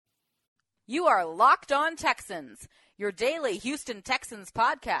You are Locked On Texans, your daily Houston Texans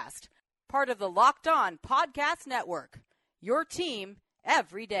podcast, part of the Locked On Podcast Network, your team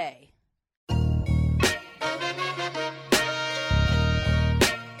every day.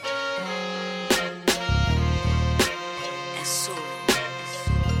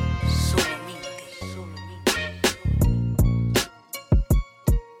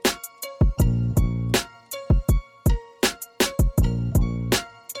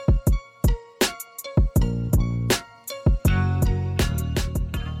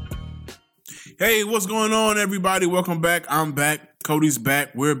 Hey, what's going on, everybody? Welcome back. I'm back. Cody's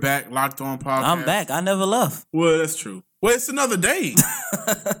back. We're back. Locked On Podcast. I'm back. I never left. Well, that's true. Well, it's another day.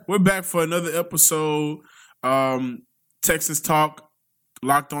 We're back for another episode. Texas Talk,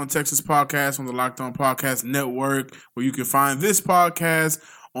 Locked On Texas Podcast on the Locked On Podcast Network, where you can find this podcast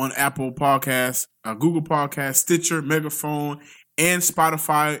on Apple Podcasts, Google Podcasts, Stitcher, Megaphone, and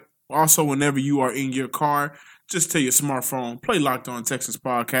Spotify. Also, whenever you are in your car, just tell your smartphone, play Locked On Texas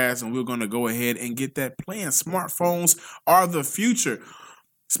Podcast, and we're going to go ahead and get that playing. Smartphones are the future.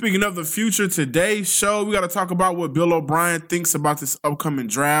 Speaking of the future, today's show, we got to talk about what Bill O'Brien thinks about this upcoming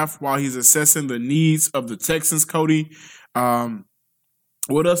draft while he's assessing the needs of the Texans, Cody.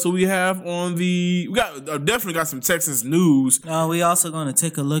 What else do we have on the... We got definitely got some Texans news. We also going to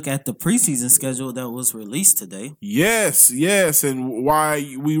take a look at the preseason schedule that was released today. Yes, and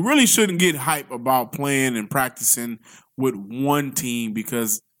why we really shouldn't get hype about playing and practicing with one team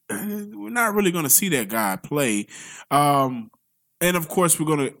because we're not really going to see that guy play. And, of course, we're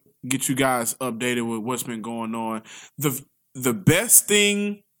going to get you guys updated with what's been going on. The best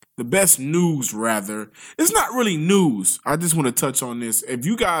thing... The best news, rather, it's not really news. I just want to touch on this. If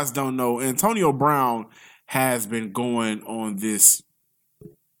you guys don't know, Antonio Brown has been going on this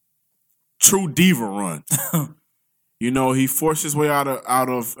true diva run. You know, he forced his way out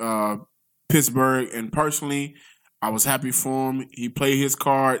of Pittsburgh, and personally, I was happy for him. He played his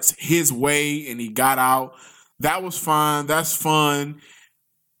cards his way, and he got out. That was fine. That's fun.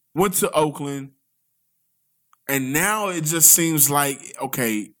 Went to Oakland. And now it just seems like,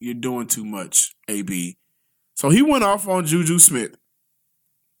 okay, you're doing too much, AB. So he went off on Juju Smith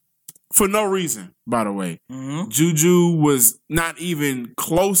for no reason, by the way. Mm-hmm. Juju was not even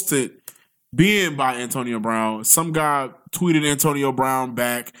close to being by Antonio Brown. Some guy tweeted Antonio Brown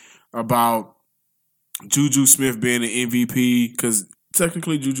back about Juju Smith being an MVP because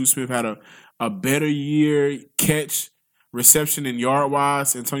technically Juju Smith had a better year reception and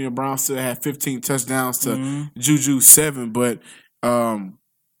yard-wise. Antonio Brown still had 15 touchdowns to Juju's 7, but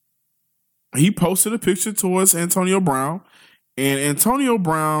he posted a picture towards Antonio Brown, and Antonio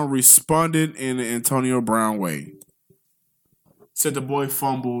Brown responded in the Antonio Brown way. Said the boy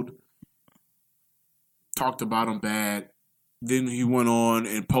fumbled, talked about him bad. Then he went on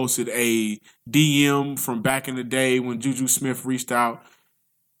and posted a DM from back in the day when Juju Smith reached out.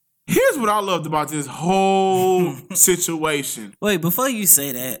 Here's what I loved about this whole situation. Wait, before you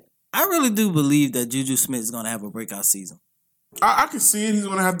say that, I really do believe that Juju Smith is going to have a breakout season. I can see it. He's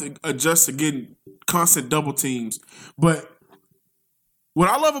going to have to adjust to getting constant double teams. But what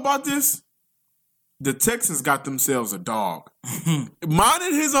I love about this, the Texans got themselves a dog.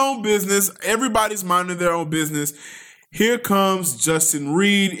 Minding his own business. Everybody's minding their own business. Here comes Justin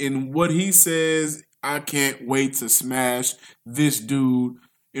Reed, and what he says, I can't wait to smash this dude.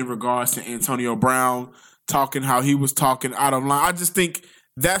 In regards to Antonio Brown, talking how he was talking out of line. I just think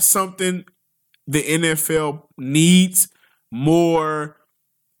that's something the NFL needs, more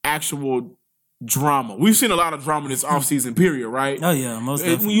actual drama. We've seen a lot of drama this offseason period, right? Oh, yeah, most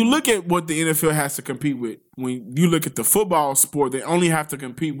definitely. When you look at what the NFL has to compete with, when you look at the football sport, they only have to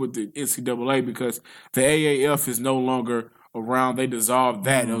compete with the NCAA because the AAF is no longer around. They dissolved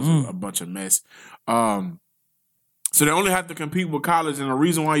that. It was a bunch of mess. So they only have to compete with college, and the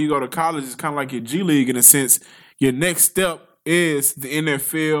reason why you go to college is kind of like your G League in a sense. Your next step is the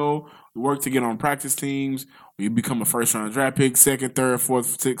NFL. You work to get on practice teams. You become a first-round draft pick, second, third,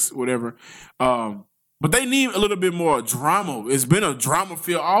 fourth, sixth, whatever. But they need a little bit more drama. It's been a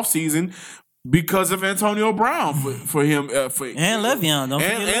drama-filled offseason because of Antonio Brown for him. And Le'Veon. Don't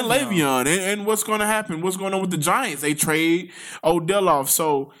forget and Le'Veon. And what's going to happen? What's going on with the Giants? They trade Odell off.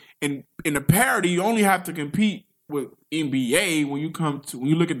 So in the parity, you only have to compete with NBA, when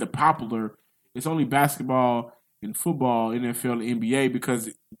you look at the popular, it's only basketball and football, NFL and NBA, because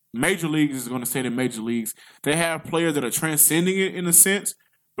major leagues is going to stay in major leagues. They have players that are transcending it in a sense,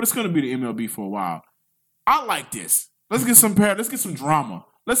 but it's going to be the MLB for a while. I like this. Let's get some drama.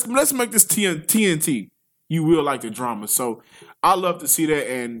 Let's make this TNT. you will like the drama. So I love to see that,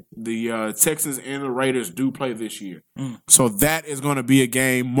 and the Texans and the Raiders do play this year. So that is going to be a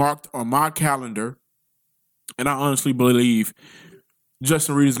game marked on my calendar, and I honestly believe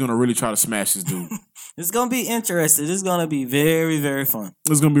Justin Reed is going to really try to smash this dude. It's going to be interesting. It's going to be very, very fun.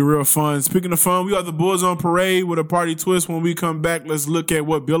 It's going to be real fun. Speaking of fun, we got the Bulls on Parade with a party twist. When we come back, let's look at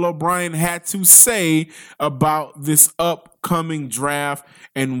what Bill O'Brien had to say about this upcoming draft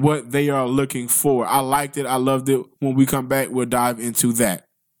and what they are looking for. I liked it. I loved it. When we come back, we'll dive into that.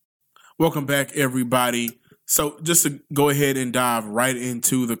 Welcome back, everybody. So just to go ahead and dive right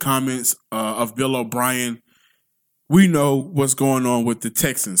into the comments of Bill O'Brien, we know what's going on with the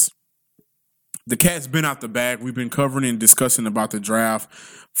Texans. The cat's been out the bag. We've been covering and discussing about the draft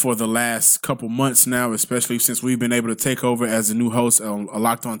for the last couple months now, especially since we've been able to take over as the new host on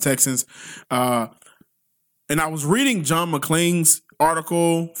Locked On Texans. And I was reading John McClain's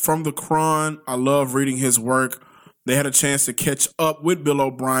article from the Cron. I love reading his work. They had a chance to catch up with Bill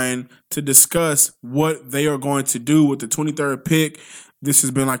O'Brien to discuss what they are going to do with the 23rd pick. This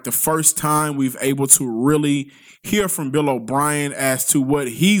has been like the first time we've able to really hear from Bill O'Brien as to what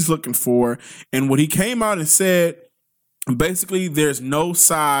he's looking for. And what he came out and said, basically, there's no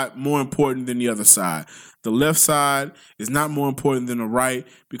side more important than the other side. The left side is not more important than the right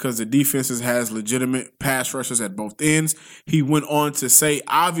because the defenses has legitimate pass rushers at both ends. He went on to say,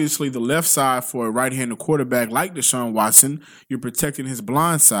 obviously, the left side for a right-handed quarterback like Deshaun Watson, you're protecting his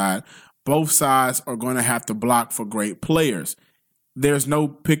blind side. Both sides are going to have to block for great players. There's no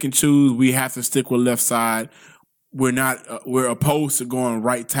pick and choose. We have to stick with left side. We're opposed to going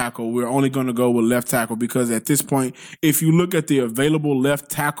right tackle. We're only going to go with left tackle because at this point, if you look at the available left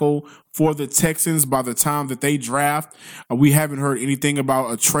tackle for the Texans by the time that they draft, we haven't heard anything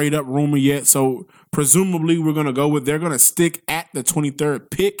about a trade up rumor yet. So presumably they're going to stick at the 23rd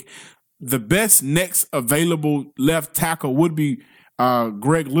pick. The best next available left tackle would be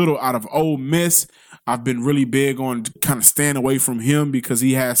Greg Little out of Ole Miss. I've been really big on kind of staying away from him because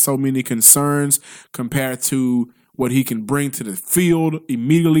he has so many concerns compared to what he can bring to the field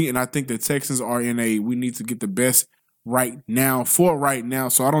immediately. And I think the Texans are we need to get the best right now.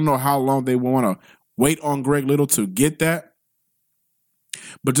 So I don't know how long they want to wait on Greg Little to get that.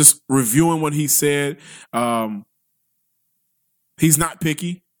 But just reviewing what he said, he's not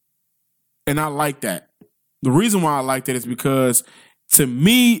picky. And I like that. The reason why I like that is because to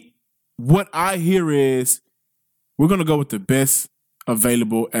me, what I hear is we're going to go with the best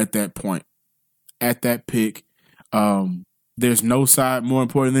available at that point, at that pick. There's no side more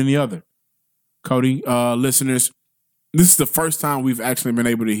important than the other. Cody, listeners, this is the first time we've actually been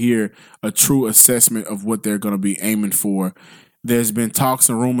able to hear a true assessment of what they're going to be aiming for. There's been talks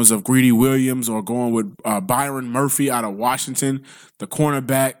and rumors of Greedy Williams or going with Byron Murphy out of Washington, the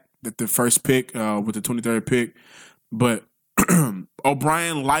cornerback, at the first pick with the 23rd pick. But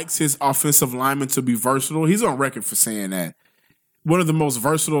O'Brien likes his offensive linemen to be versatile. He's on record for saying that. One of the most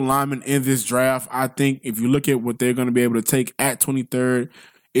versatile linemen in this draft, I think, if you look at what they're going to be able to take at 23rd,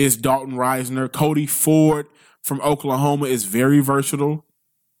 is Dalton Risner. Cody Ford from Oklahoma is very versatile.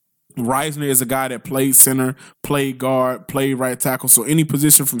 Risner is a guy that played center, played guard, played right tackle. So any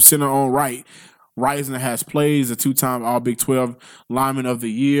position from center on right, Risner has played. He's a two-time All-Big 12 lineman of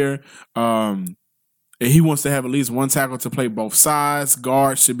the year. And he wants to have at least one tackle to play both sides.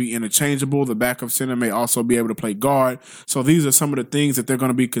 Guard should be interchangeable. The backup center may also be able to play guard. So these are some of the things that they're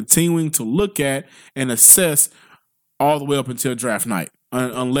going to be continuing to look at and assess all the way up until draft night,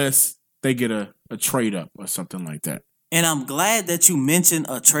 unless they get a trade up or something like that. And I'm glad that you mentioned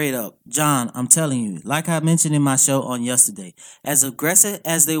a trade up. John, I'm telling you, like I mentioned in my show on yesterday, as aggressive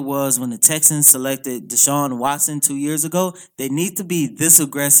as they was when the Texans selected Deshaun Watson 2 years ago, they need to be this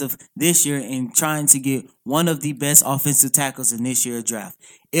aggressive this year in trying to get one of the best offensive tackles in this year's draft.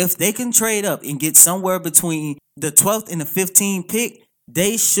 If they can trade up and get somewhere between the 12th and the 15th pick,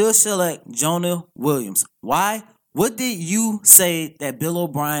 they should select Jonah Williams. Why? What did you say that Bill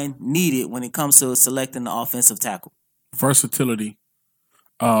O'Brien needed when it comes to selecting the offensive tackle? Versatility.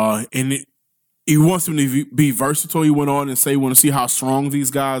 And he wants them to be versatile. He went on and say, want to see how strong these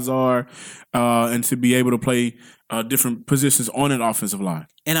guys are and to be able to play different positions on an offensive line.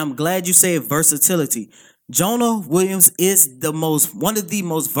 And I'm glad you say versatility. Jonah Williams is one of the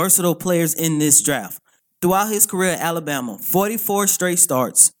most versatile players in this draft. Throughout his career at Alabama, 44 straight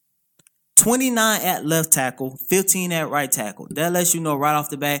starts, 29 at left tackle, 15 at right tackle. That lets you know right off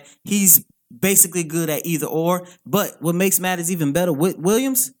the bat he's basically good at either or. But what makes matters even better with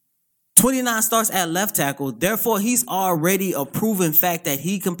Williams, 29 starts at left tackle. Therefore, he's already a proven fact that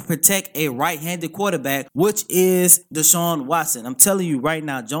he can protect a right-handed quarterback, which is Deshaun Watson. I'm telling you right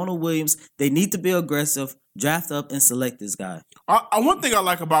now, Jonah Williams, they need to be aggressive, draft up, and select this guy. One thing I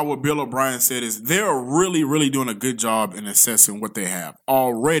like about what Bill O'Brien said is they're really, really doing a good job in assessing what they have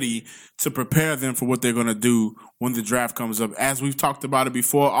already to prepare them for what they're going to do when the draft comes up. As we've talked about it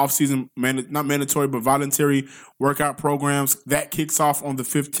before, off-season, not mandatory, but voluntary workout programs, that kicks off on the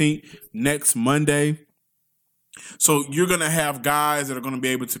 15th, next Monday. So you're going to have guys that are going to be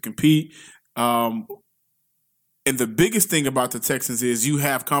able to compete. And the biggest thing about the Texans is you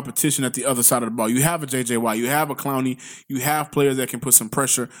have competition at the other side of the ball. You have a J.J. Watt. You have a Clowney. You have players that can put some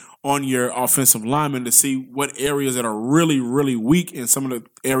pressure on your offensive linemen to see what areas that are really, really weak and some of the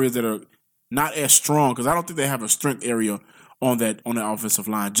areas that are not as strong, because I don't think they have a strength area on that offensive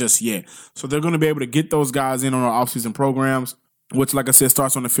line just yet. So they're going to be able to get those guys in on our offseason programs, which, like I said,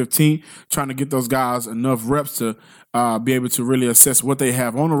 starts on the 15th, trying to get those guys enough reps to be able to really assess what they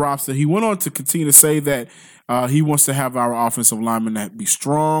have on the roster. He went on to continue to say that he wants to have our offensive linemen that be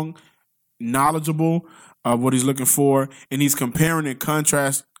strong, knowledgeable of what he's looking for, and he's comparing and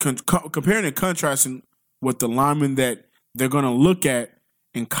contrasting with the linemen that they're going to look at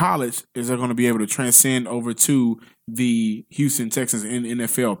in college is they're going to be able to transcend over to the Houston Texans in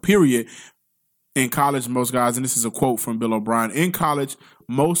NFL, period. In college, most guys, and this is a quote from Bill O'Brien, in college,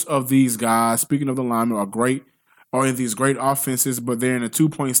 most of these guys, speaking of the linemen, are in these great offenses, but they're in a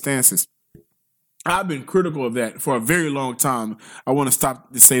 2-point stances. I've been critical of that for a very long time. I want to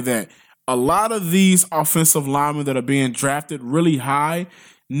stop to say that. A lot of these offensive linemen that are being drafted really high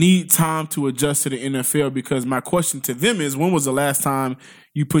need time to adjust to the NFL, because my question to them is, when was the last time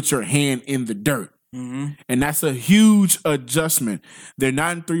you put your hand in the dirt? Mm-hmm. And that's a huge adjustment. They're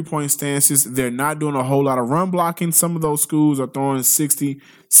not in 3-point stances. They're not doing a whole lot of run blocking. Some of those schools are throwing 60,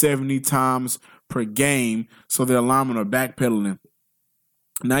 70 times per game, so their linemen are backpedaling.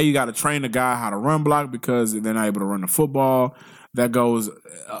 Now you got to train a guy how to run block because they're not able to run the football. That goes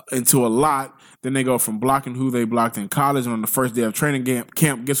into a lot. Then they go from blocking who they blocked in college, and on the first day of training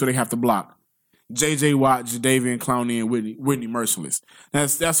camp, guess what they have to block? J.J. Watt, Jadeveon Clowney, and Whitney Merciless.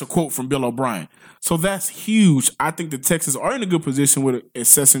 That's a quote from Bill O'Brien. So that's huge. I think the Texans are in a good position with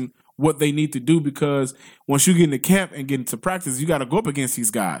assessing what they need to do, because once you get into camp and get into practice, you got to go up against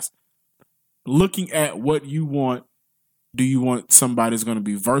these guys. Looking at what you want, do you want somebody that's going to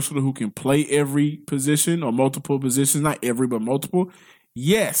be versatile who can play every position or multiple positions? Not every, but multiple.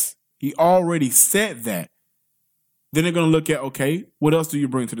 Yes, he already said that. Then they're going to look at, okay, what else do you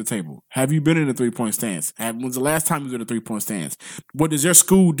bring to the table? Have you been in a 3-point stance? When's the last time you was in a 3-point stance? What does your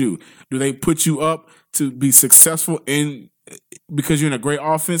school do? Do they put you up to be successful because you're in a great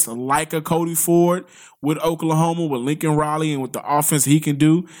offense, like a Cody Ford with Oklahoma, with Lincoln Riley, and with the offense he can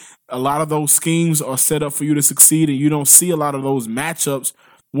do? A lot of those schemes are set up for you to succeed, and you don't see a lot of those matchups,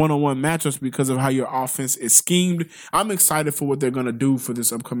 one-on-one matchups, because of how your offense is schemed. I'm excited for what they're going to do for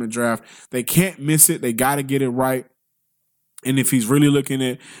this upcoming draft. They can't miss it. They got to get it right. And if he's really looking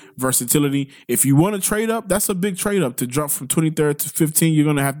at versatility, if you want to trade up, that's a big trade up. To drop from 23rd to 15, you're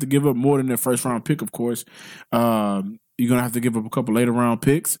going to have to give up more than their first-round pick, of course. You're going to have to give up a couple later-round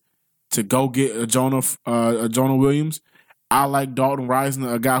picks to go get a Jonah Williams. I like Dalton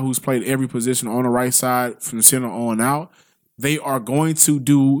Risner, a guy who's played every position on the right side from center on out. They are going to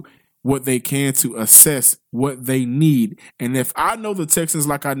do what they can to assess what they need. And if I know the Texans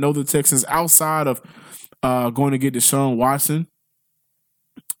like I know the Texans outside of going to get Deshaun Watson,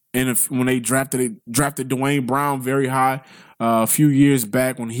 and when they drafted Dwayne Brown very high a few years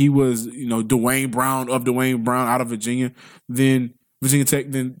back when he was, Dwayne Brown out of Virginia, then Virginia Tech,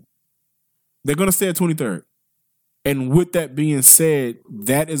 then they're going to stay at 23rd. And with that being said,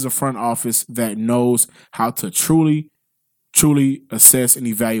 that is a front office that knows how to truly, truly assess and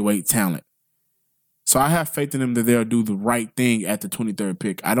evaluate talent. So I have faith in them that they'll do the right thing at the 23rd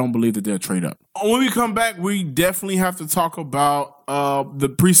pick. I don't believe that they'll trade up. When we come back, we definitely have to talk about the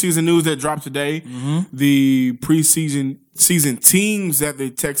preseason news that dropped today. Mm-hmm. The season teams that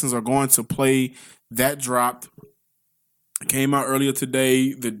the Texans are going to play, that dropped. It came out earlier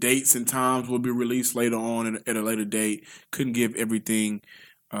today. The dates and times will be released later on at a later date. Couldn't give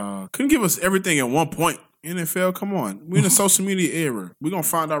us everything at one point. NFL, come on. We're in a social media era. We're going to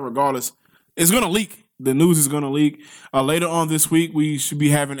find out regardless. It's going to leak. The news is going to leak. Later on this week, we should be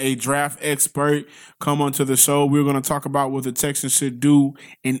having a draft expert come onto the show. We're going to talk about what the Texans should do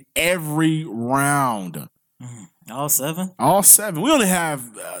in every round. All seven? All seven. We only have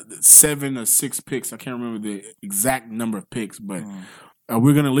 7 or 6 picks. I can't remember the exact number of picks, but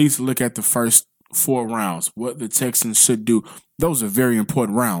we're going to at least look at the first 4 rounds, what the Texans should do. Those are very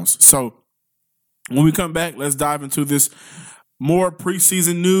important rounds. So when we come back, let's dive into this more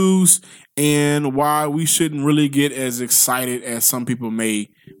preseason news and why we shouldn't really get as excited as some people may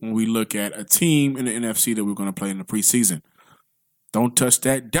when we look at a team in the NFC that we're going to play in the preseason. Don't touch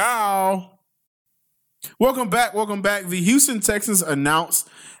that dial. Welcome back. The Houston Texans announced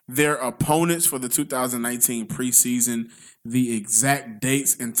their opponents for the 2019 preseason. The exact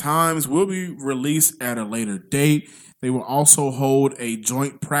dates and times will be released at a later date. They will also hold a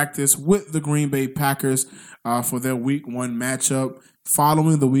joint practice with the Green Bay Packers for their Week 1 matchup.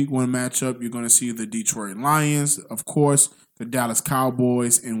 Following the Week 1 matchup, you're going to see the Detroit Lions, of course, the Dallas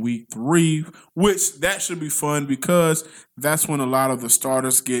Cowboys in Week 3, which that should be fun because that's when a lot of the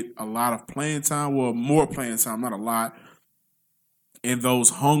starters get a lot of playing time. Well, more playing time, not a lot. And those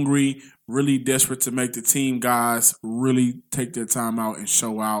hungry, really desperate to make the team guys really take their time out and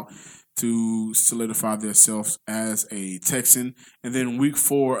show out to solidify themselves as a Texan. And then Week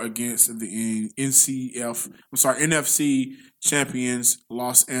 4 against the NFC champions,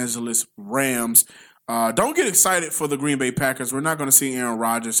 Los Angeles Rams. Don't get excited for the Green Bay Packers. We're not going to see Aaron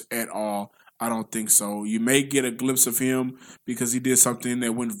Rodgers at all. I don't think so. You may get a glimpse of him because he did something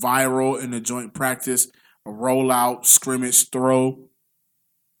that went viral in the joint practice, a rollout, scrimmage, throw.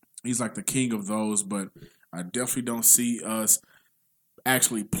 He's like the king of those, but I definitely don't see us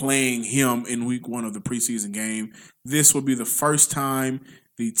actually playing him in Week 1 of the preseason game. This will be the first time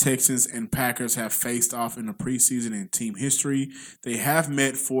the Texans and Packers have faced off in the preseason in team history. They have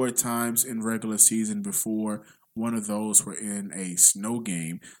met 4 times in regular season before. One of those were in a snow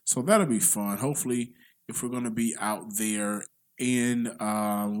game. So that'll be fun. Hopefully, if we're going to be out there in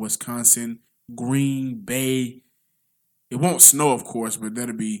Wisconsin, Green Bay, it won't snow, of course, but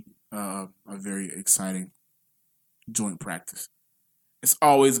that'll be a very exciting joint practice. It's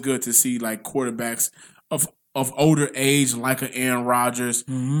always good to see like quarterbacks of older age like an Aaron Rodgers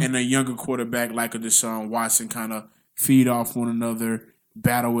and a younger quarterback like a Deshaun Watson kind of feed off one another,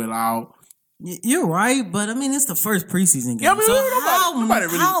 battle it out. You're right, but I mean it's the first preseason game. Yeah, I mean,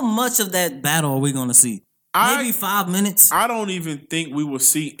 so how much of that battle are we going to see? Maybe 5 minutes. I don't even think we will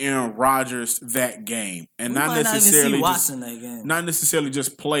see Aaron Rodgers that game, and not necessarily Watson that game. Not necessarily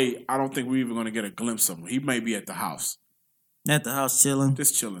just play. I don't think we're even going to get a glimpse of him. He may be at the house. At the house chilling.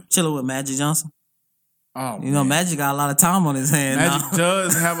 Just chilling. Chilling with Magic Johnson. Oh, you know, Magic got a lot of time on his hands. Magic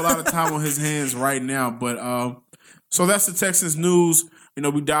does have a lot of time on his hands right now. But so that's the Texans news. You know,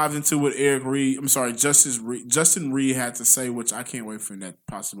 we dived into what Justin Reed had to say, which I can't wait for that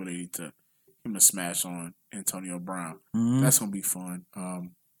possibility to him to smash on Antonio Brown. That's gonna be fun.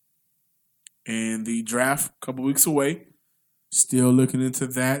 And the draft a couple weeks away. Still looking into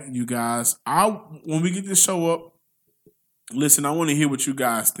that, you guys. When we get this show up. Listen, I want to hear what you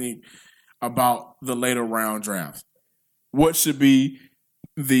guys think about the later round drafts. What should be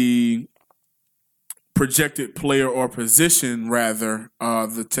the projected player or position, rather,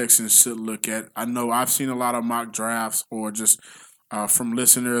 the Texans should look at? I know I've seen a lot of mock drafts or just from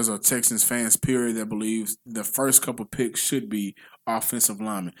listeners or Texans fans, period, that believes the first couple picks should be offensive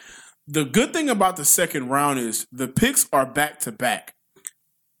linemen. The good thing about the second round is the picks are back-to-back.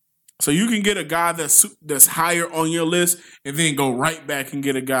 So you can get a guy that's higher on your list and then go right back and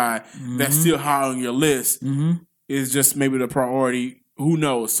get a guy that's still high on your list. Is just maybe the priority. Who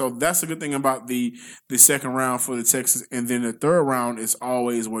knows? So that's a good thing about the second round for the Texans. And then the third round is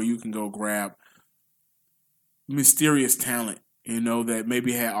always where you can go grab mysterious talent, you know, that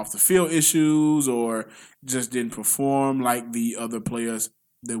maybe had off the field issues or just didn't perform like the other players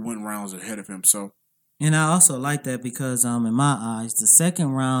that went rounds ahead of him. So. And I also like that because, in my eyes, the second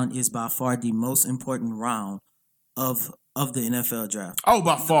round is by far the most important round of the NFL draft. Oh,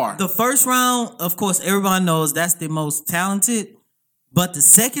 by far. The first round, of course, everybody knows that's the most talented, but the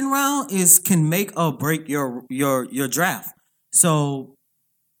second round can make or break your draft. So,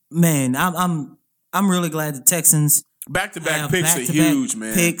 man, I'm really glad the Texans back-to-back picks are huge,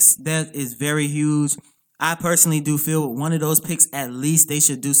 man. Picks, that is very huge. I personally do feel one of those picks, at least they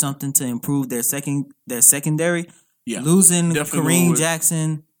should do something to improve their secondary. Yeah, losing Kareem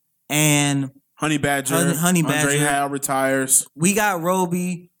Jackson and Honey Badger. Andre Howell retires. We got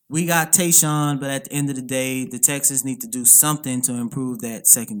Roby. We got Tayshaun. But at the end of the day, the Texans need to do something to improve that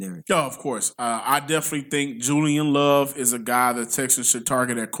secondary. Yeah, of course. I definitely think Julian Love is a guy the Texans should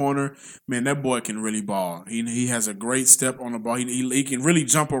target at corner. Man, that boy can really ball. He has a great step on the ball. He can really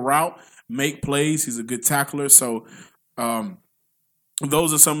jump a route, make plays. He's a good tackler. So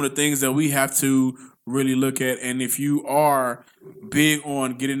those are some of the things that we have to really look at. And if you are big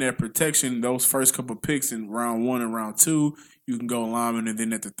on getting that protection, those first couple picks in round 1 and round 2, you can go lineman, and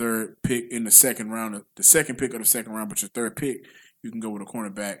then at the third pick in the second round, the second pick of the second round, but your third pick, you can go with a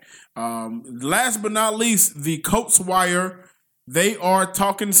cornerback. Last but not least, the Colts Wire, they are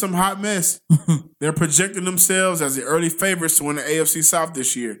talking some hot mess. They're projecting themselves as the early favorites to win the AFC South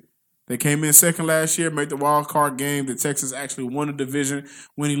this year. They came in second last year, made the wild card game. The Texans actually won the division,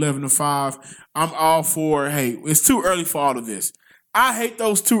 went 11-5. I'm all for, hey, it's too early for all of this. I hate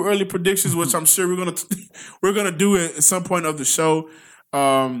those too early predictions, which I'm sure we're gonna do it at some point of the show.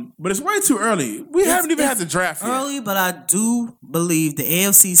 But it's way too early. We haven't even had the draft yet. Early, but I do believe the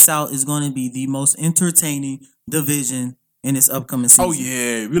AFC South is going to be the most entertaining division in this upcoming season. Oh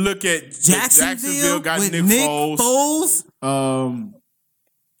yeah, we look at Jacksonville got with Nick Foles.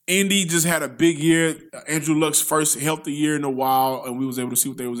 Indy just had a big year. Andrew Luck's first healthy year in a while, and we was able to see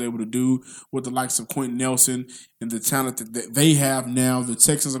what they was able to do with the likes of Quentin Nelson and the talent that they have now. The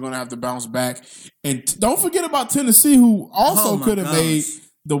Texans are going to have to bounce back. And don't forget about Tennessee, who also could have made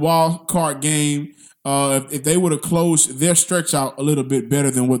the wild card game if they would have closed their stretch out a little bit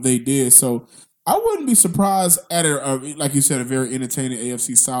better than what they did. So I wouldn't be surprised at like you said, a very entertaining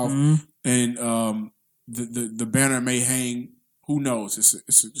AFC South. Mm-hmm. And the banner may hang. Who knows?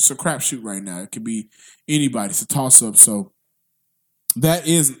 It's a crapshoot right now. It could be anybody. It's a toss-up. So that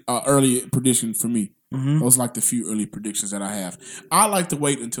is an early prediction for me. Mm-hmm. Those are like the few early predictions that I have. I like to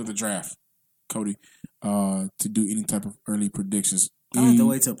wait until the draft, Cody, to do any type of early predictions. I like to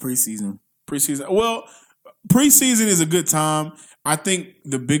wait till preseason. Well, preseason is a good time. I think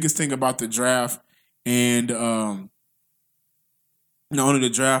the biggest thing about the draft and not only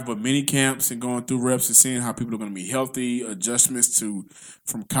the draft, but mini camps and going through reps and seeing how people are going to be healthy, adjustments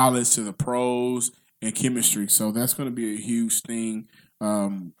from college to the pros, and chemistry. So that's going to be a huge thing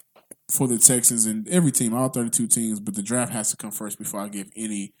for the Texans and every team, all 32 teams. But the draft has to come first before I give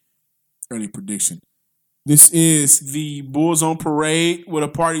any early prediction. This is the Bulls on Parade with a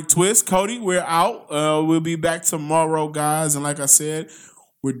party twist. Cody, we're out. We'll be back tomorrow, guys. And like I said,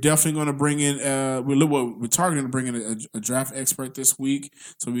 we're definitely going to bring in, we're targeting to bring in a draft expert this week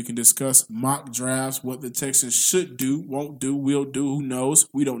so we can discuss mock drafts, what the Texans should do, won't do, will do, who knows.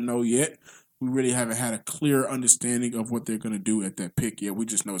 We don't know yet. We really haven't had a clear understanding of what they're going to do at that pick yet. We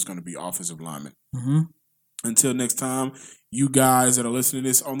just know it's going to be offensive linemen. Mm-hmm. Until next time, you guys that are listening to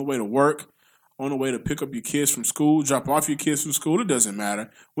this on the way to work, on the way to pick up your kids from school, drop off your kids from school, it doesn't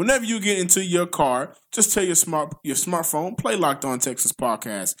matter. Whenever you get into your car, just tell your smartphone, play Locked On Texans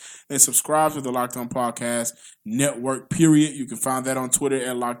Podcast, and subscribe to the Locked On Podcast Network, period. You can find that on Twitter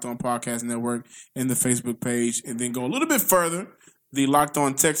at Locked On Podcast Network and the Facebook page. And then go a little bit further, the Locked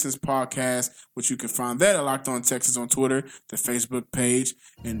On Texans Podcast, which you can find that at Locked On Texans on Twitter, the Facebook page,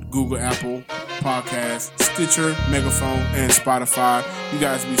 and Google, Apple Podcasts, Stitcher, Megaphone, and Spotify. You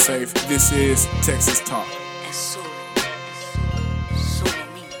guys be safe. This is Texas Talk.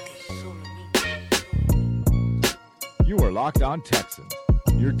 You are Locked On Texans,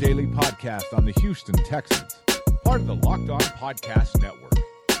 your daily podcast on the Houston Texans, part of the Locked On Podcast Network.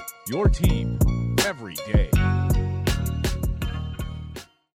 Your team every day.